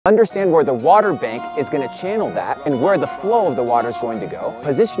Understand where the water bank is going to channel that and where the flow of the water is going to go.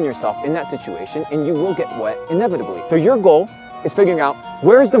 Position yourself in that situation and you will get wet inevitably. So your goal is figuring out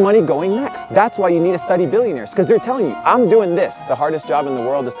where is the money going next. That's why you need to study billionaires, because they're telling you, I'm doing this. The hardest job in the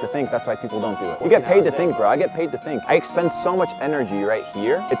world is to think. That's why people don't do it. You get paid to think, bro. I get paid to think. I expend so much energy right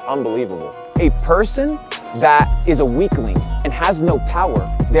here. It's unbelievable. A person that is a weakling and has no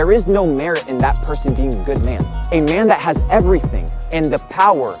power, there is no merit in that person being a good man. A man that has everything and the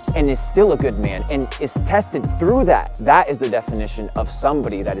power and is still a good man and is tested through that, that is the definition of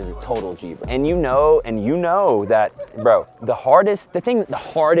somebody that is a total G, bro. And you know that, bro, the hardest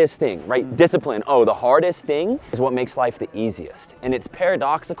thing, right? Discipline. Oh, the hardest thing is what makes life the easiest. And it's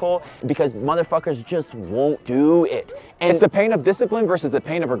paradoxical because motherfuckers just won't do it. And it's the pain of discipline versus the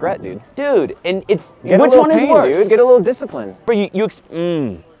pain of regret, dude. Dude, and it's, which one is worse? Dude, get a little discipline. Bro,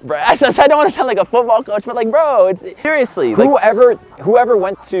 bro, I don't want to sound like a football coach, but like, bro, it's seriously. Like, whoever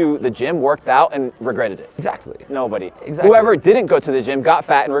went to the gym, worked out, and regretted it. Exactly. Nobody. Exactly. Whoever didn't go to the gym, got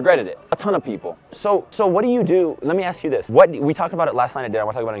fat, and regretted it. A ton of people. So what do you do? Let me ask you this. We talked about it last night at dinner, I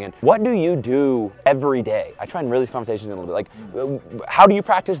want to talk about it again. What do you do every day? I try and reel these conversations in a little bit. Like, how do you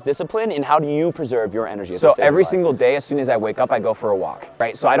practice discipline and how do you preserve your energy? So every single day, as soon as I wake up, I go for a walk,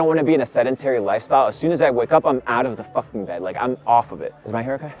 right? So I don't want to be in a sedentary lifestyle. As soon as I wake up, I'm out of the fucking bed. Like, I'm off of it. Is my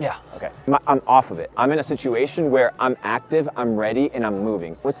hair okay? Yeah. Okay. I'm off of it. I'm in a situation where I'm active, I'm ready, and I'm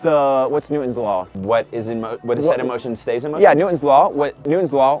moving. What's Newton's law? What is set in motion stays in motion? Yeah, Newton's law,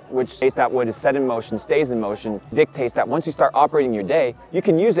 which states that what is set in motion stays in motion, dictates that once you start operating your day, you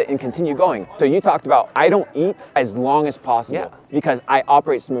can use it and continue going. So you talked about, I don't eat as long as possible because I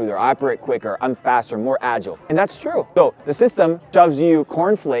operate smoother, I operate quicker, I'm faster, more agile. And that's true. So the system shoves you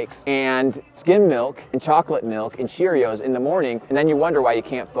cornflakes and skim milk and chocolate milk and Cheerios in the morning, and then you wonder why you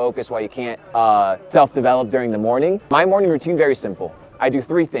can't focus, why you can't self-develop during the morning. My morning routine, very simple. I do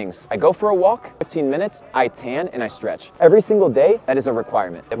 3 things. I go for a walk, 15 minutes, I tan, and I stretch. Every single day, that is a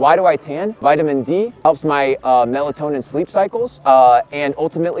requirement. Why do I tan? Vitamin D helps my melatonin sleep cycles, and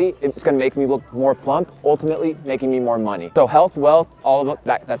ultimately, it's gonna make me look more plump, ultimately making me more money. So health, wealth, all of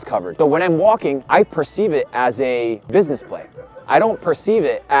it, that's covered. So when I'm walking, I perceive it as a business play. I don't perceive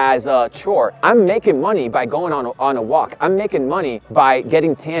it as a chore. I'm making money by going on a walk. I'm making money by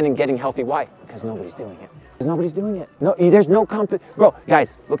getting tan and getting healthy. Why? Because nobody's doing it. Nobody's doing it. No, there's no bro,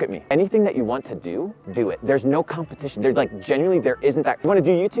 guys, look at me. Anything that you want to do it. There's no competition. There's like, genuinely, there isn't that. You want to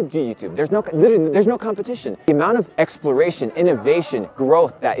do YouTube? Do YouTube. There's no competition. The amount of exploration, innovation,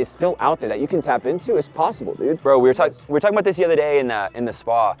 growth that is still out there that you can tap into is possible, dude. Bro, we were talking about this the other day in the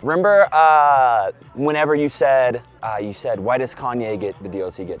spa. Remember whenever you said, why does Kanye get the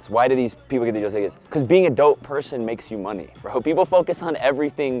deals he gets? Why do these people get the deals he gets? Because being a dope person makes you money, bro. People focus on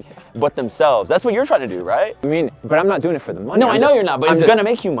everything but themselves. That's what you're trying to do, right? I mean, but I'm not doing it for the money. No, I know you're not, but it's gonna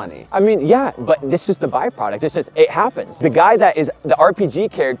make you money. I mean, yeah, but this is just the byproduct. It happens. The guy that is the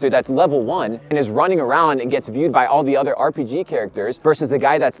RPG character that's level 1 and is running around and gets viewed by all the other RPG characters versus the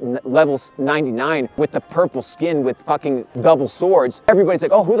guy that's level 99 with the purple skin with fucking double swords. Everybody's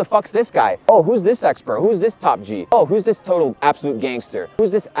like, oh, who the fuck's this guy? Oh, who's this expert? Who's this top G? Oh, who's this total absolute gangster?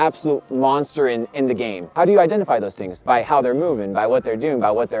 Who's this absolute monster in the game? How do you identify those things? By how they're moving, by what they're doing,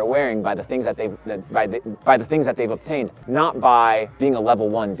 by what they're wearing, by the things that by the things that they've obtained, not by being a level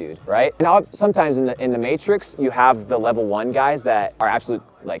 1 dude, right? Now, sometimes in the Matrix, you have the level 1 guys that are absolute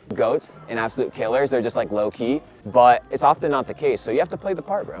like goats and absolute killers. They're just like low key, but it's often not the case. So you have to play the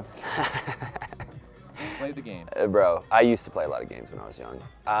part, bro. Play the game. Bro, I used to play a lot of games when I was young.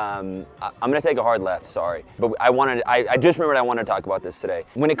 I'm gonna take a hard left, sorry. But I just remembered I wanted to talk about this today.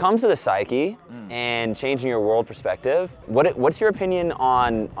 When it comes to the psyche and changing your world perspective, what's your opinion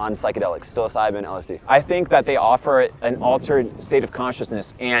on psychedelics, psilocybin, LSD? I think that they offer an altered state of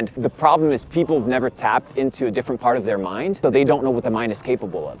consciousness, and the problem is people have never tapped into a different part of their mind, so they don't know what the mind is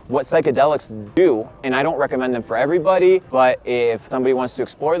capable of. What psychedelics do, and I don't recommend them for everybody, but if somebody wants to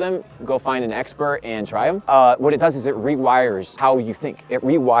explore them, go find an expert and try them. What it does is it rewires how you think. It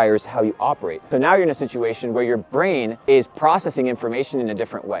rewires how you operate. So now you're in a situation where your brain is processing information in a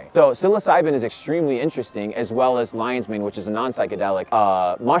different way. So psilocybin is extremely interesting, as well as lion's mane, which is a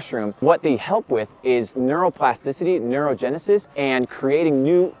non-psychedelic mushroom. What they help with is neuroplasticity, neurogenesis, and creating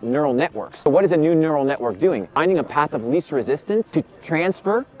new neural networks. So what is a new neural network doing? Finding a path of least resistance to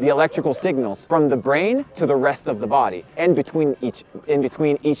transfer the electrical signals from the brain to the rest of the body, and between each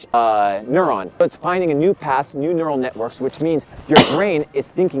neuron. So it's finding a new path, new neural networks, which means your brain is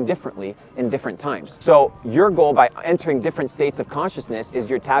thinking differently in different times. So your goal by entering different states of consciousness is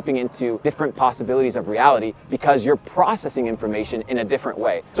you're tapping into different possibilities of reality because you're processing information in a different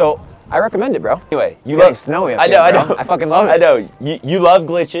way. So I recommend it, bro. Anyway, you It's love snowy up I here, know, I bro. know. I fucking love it. I know. You love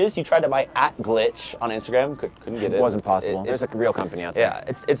glitches. You tried to buy @glitch on Instagram. Couldn't get it. It wasn't possible. There's a real company out there.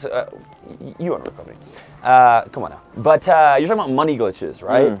 Yeah, it's you own a real company. Come on now. But you're talking about money glitches,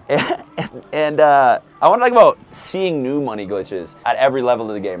 right? And I want to talk about seeing new money glitches at every level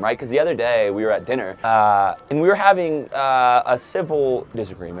of the game, right? Because the other day we were at dinner and we were having a civil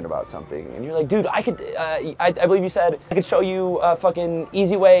disagreement about something, and you're like, dude, I believe you said I could show you a fucking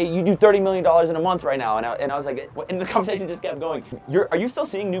easy way. You do $30 million in a month right now, and I was like, and the conversation just kept going. Are you still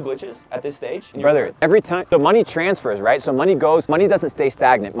seeing new glitches at this stage? Brother, every time, so money transfers, right? So money doesn't stay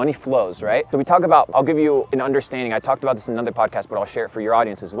stagnant, money flows, right? So we talk about, I'll give you an understanding, I talked about this in another podcast, but I'll share it for your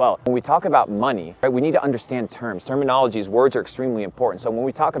audience as well. When we talk about money, right, we need to understand terms, terminologies, words are extremely important. So when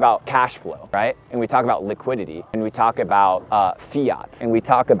we talk about cash flow, right, and we talk about liquidity, and we talk about fiat, and we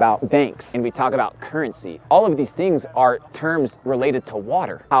talk about banks, and we talk about currency, all of these things are terms related to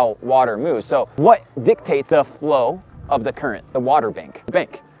water, how water moves. So what dictates the flow of the current? The water bank, the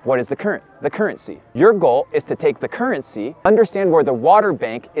bank. What is the current? The currency. Your goal is to take the currency, understand where the water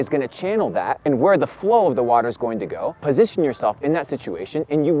bank is going to channel that and where the flow of the water is going to go, position yourself in that situation,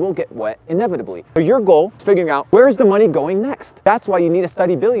 and you will get wet inevitably. So your goal is figuring out where is the money going next. That's why you need to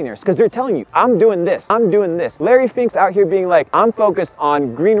study billionaires, because they're telling you, I'm doing this, I'm doing this. Larry Fink's out here being like, I'm focused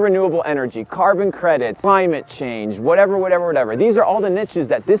on green renewable energy, carbon credits, climate change, whatever. These are all the niches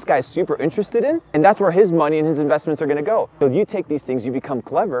that this guy's super interested in, and that's where his money and his investments are going to go. So you take these things, you become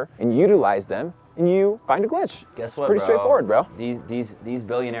clever and utilize them, and you find a glitch. Guess what, Pretty straightforward, bro. These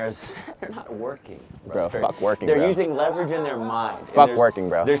billionaires, they're not working, bro. Fuck working, They're bro. using leverage in their mind. Fuck working,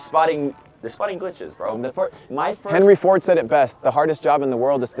 bro. They're spotting glitches, bro. Henry Ford said it best. The hardest job in the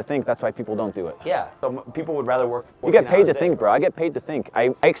world is to think. That's why people don't do it. Yeah. So people would rather work. You get paid to think, bro. I get paid to think.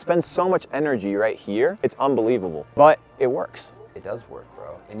 I expend so much energy right here. It's unbelievable, but it works. It does work,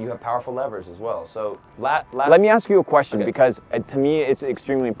 bro. And you have powerful levers as well. So let me ask you a question, because to me it's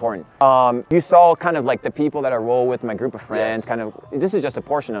extremely important. You saw kind of like the people that I roll with, my group of friends, Yes. kind of, this is just a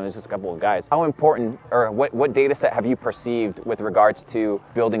portion of it, it's just a couple of guys. How important, or what data set have you perceived with regards to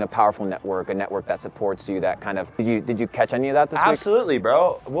building a powerful network, a network that supports you, that kind of, did you catch any of that this week? Absolutely,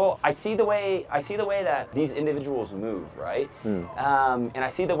 bro. Well, I see the way that these individuals move, right? And I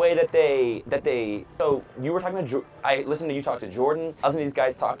see the way that they. So you were talking to, I listened to you talk to Jordan. I listened to these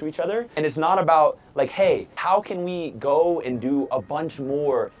guys talk to each other, and it's not about like, hey, how can we go and do a bunch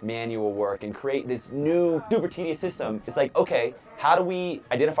more manual work and create this new super tedious system? It's like, okay, how do we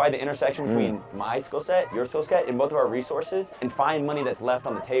identify the intersection between my skill set, your skill set, and both of our resources, and find money that's left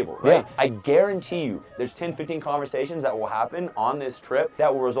on the table, right? Yeah. I guarantee you there's 10, 15 conversations that will happen on this trip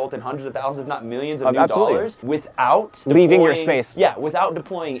that will result in hundreds of thousands, if not millions of new dollars without leaving your space. Yeah, without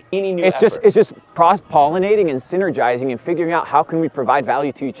deploying any new It's effort. just cross-pollinating and synergizing and figuring out how can we provide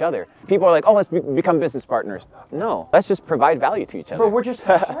value to each other. People are like, oh, let's become business partners. No, let's just provide value to each other. Bro, we're just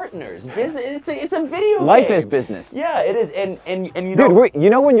partners. Business, it's a video game. Life is business. Yeah, it is. And you Dude, know, you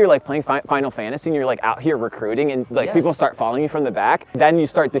know when you're like playing Final Fantasy and you're like out here recruiting and like people start following you from the back, then you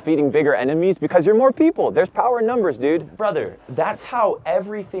start defeating bigger enemies because you're more people. There's power in numbers, dude. brother, that's how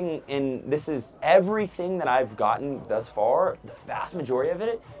everything everything that I've gotten thus far, the vast majority of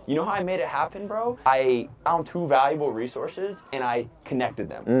it, you know how I made it happen, bro? I found two valuable resources and I connected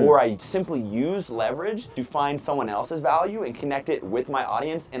them. Or I simply used leverage to find someone else's value and connect it with my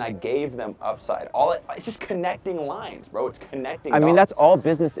audience, and I gave them upside. It's just connecting lines, bro. It's connecting dots. I mean, that's all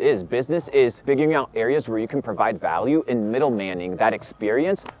business is. Business is figuring out areas where you can provide value and middlemanning that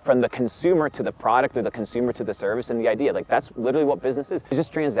experience from the consumer to the product or the consumer to the service and the idea. Like, that's literally what business is. It's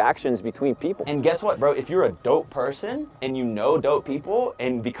just transactions between people. And guess what, bro? If you're a dope person and you know dope people,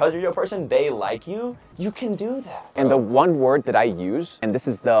 and because you're a dope person, they like you, you can do that, bro. And the one word that I use, and this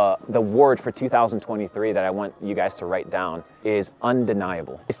is the word for 2023 that I want you guys to write down, is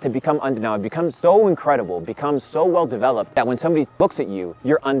undeniable. It's to become undeniable, become so incredible, become so well developed that when somebody looks at you,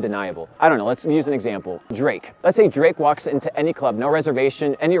 you're undeniable. I don't know, let's use an example. Drake. Let's say Drake walks into any club, no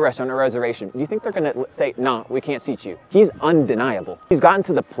reservation, any restaurant, no reservation. Do you think they're gonna say, no, we can't seat you? He's undeniable. He's gotten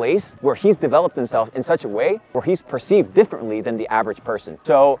to the place where he's developed himself in such a way where he's perceived differently than the average person.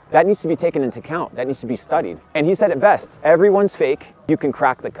 So that needs to be taken into account. That needs to be studied. And he said it best, everyone's fake, you can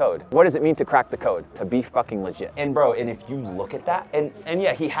crack the code. What does it mean to crack the code? To be fucking legit. And bro, and if you can look at that, and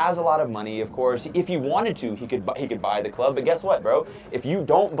yeah, he has a lot of money, of course. If he wanted to, he could buy the club. But guess what, bro? If you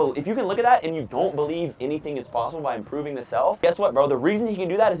can look at that and you don't believe anything is possible by improving the self, guess what, bro? The reason he can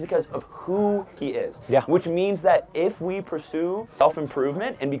do that is because of who he is. Yeah. Which means that if we pursue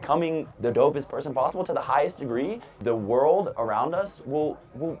self-improvement and becoming the dopest person possible to the highest degree, the world around us will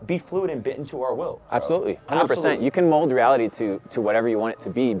be fluid and bit into our will. Bro. Absolutely, 100%. Absolutely. You can mold reality to whatever you want it to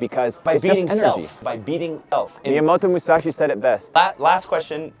be, because By it's beating just energy. self. By beating self. And Miyamoto Musashi said it best. last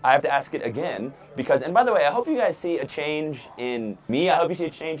question, I have to ask it again, because, and by the way, I hope you guys see a change in me. I hope you see a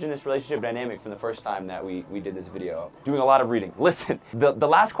change in this relationship dynamic from the first time that we did this video. Doing a lot of reading. Listen, the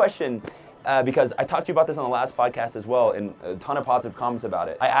last question, because I talked to you about this on the last podcast as well, and a ton of positive comments about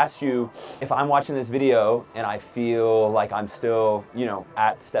it. I asked you if I'm watching this video and I feel like I'm still, you know,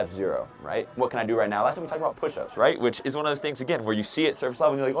 at step 0, right? What can I do right now? Last time we talked about push-ups, right? Which is one of those things, again, where you see it surface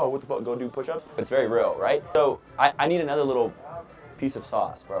level and you're like, oh, what the fuck, go do push-ups? But it's very real, right? So I need another little piece of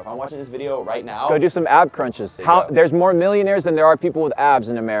sauce, bro. If I'm watching this video right now, go do some ab crunches. There's more millionaires than there are people with abs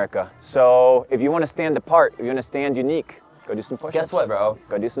in America. So if you want to stand apart, if you want to stand unique, go do some push-ups. Guess what, bro?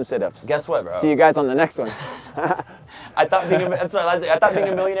 Go do some sit-ups. Guess what, bro? See you guys on the next one. I thought being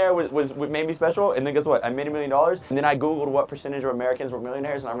a millionaire was made me special, and then guess what? I made $1 million, and then I googled what percentage of Americans were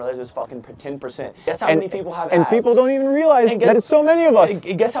millionaires, and I realized it was fucking 10%. Guess how many people have abs? And people don't even realize that it's so many of us.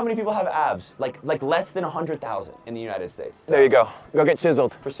 Guess how many people have abs? Like less than 100,000 in the United States. There you go. Go get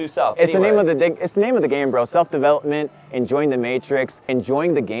chiseled. Pursue self. It's Anyway. it's the name of the game, bro. Self-development, enjoying the matrix,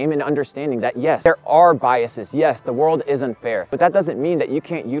 enjoying the game, and understanding that yes, there are biases. Yes, the world is unfair, but that doesn't mean that you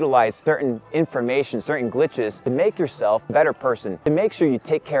can't utilize certain information, certain glitches to make yourself a better person, to make sure you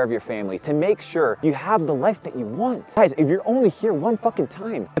take care of your family, to make sure you have the life that you want. Guys, if you're only here one fucking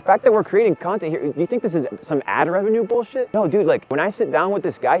time, the fact that we're creating content here, do you think this is some ad revenue bullshit? No, dude, like when I sit down with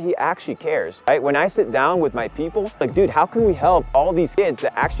this guy, he actually cares, right? When I sit down with my people, like, dude, how can we help all these kids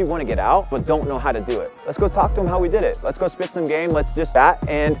that actually want to get out but don't know how to do it? Let's go talk to them how we did it. Let's go spit some game. Let's just chat,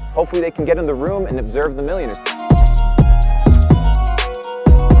 and hopefully they can get in the room and observe the millionaires.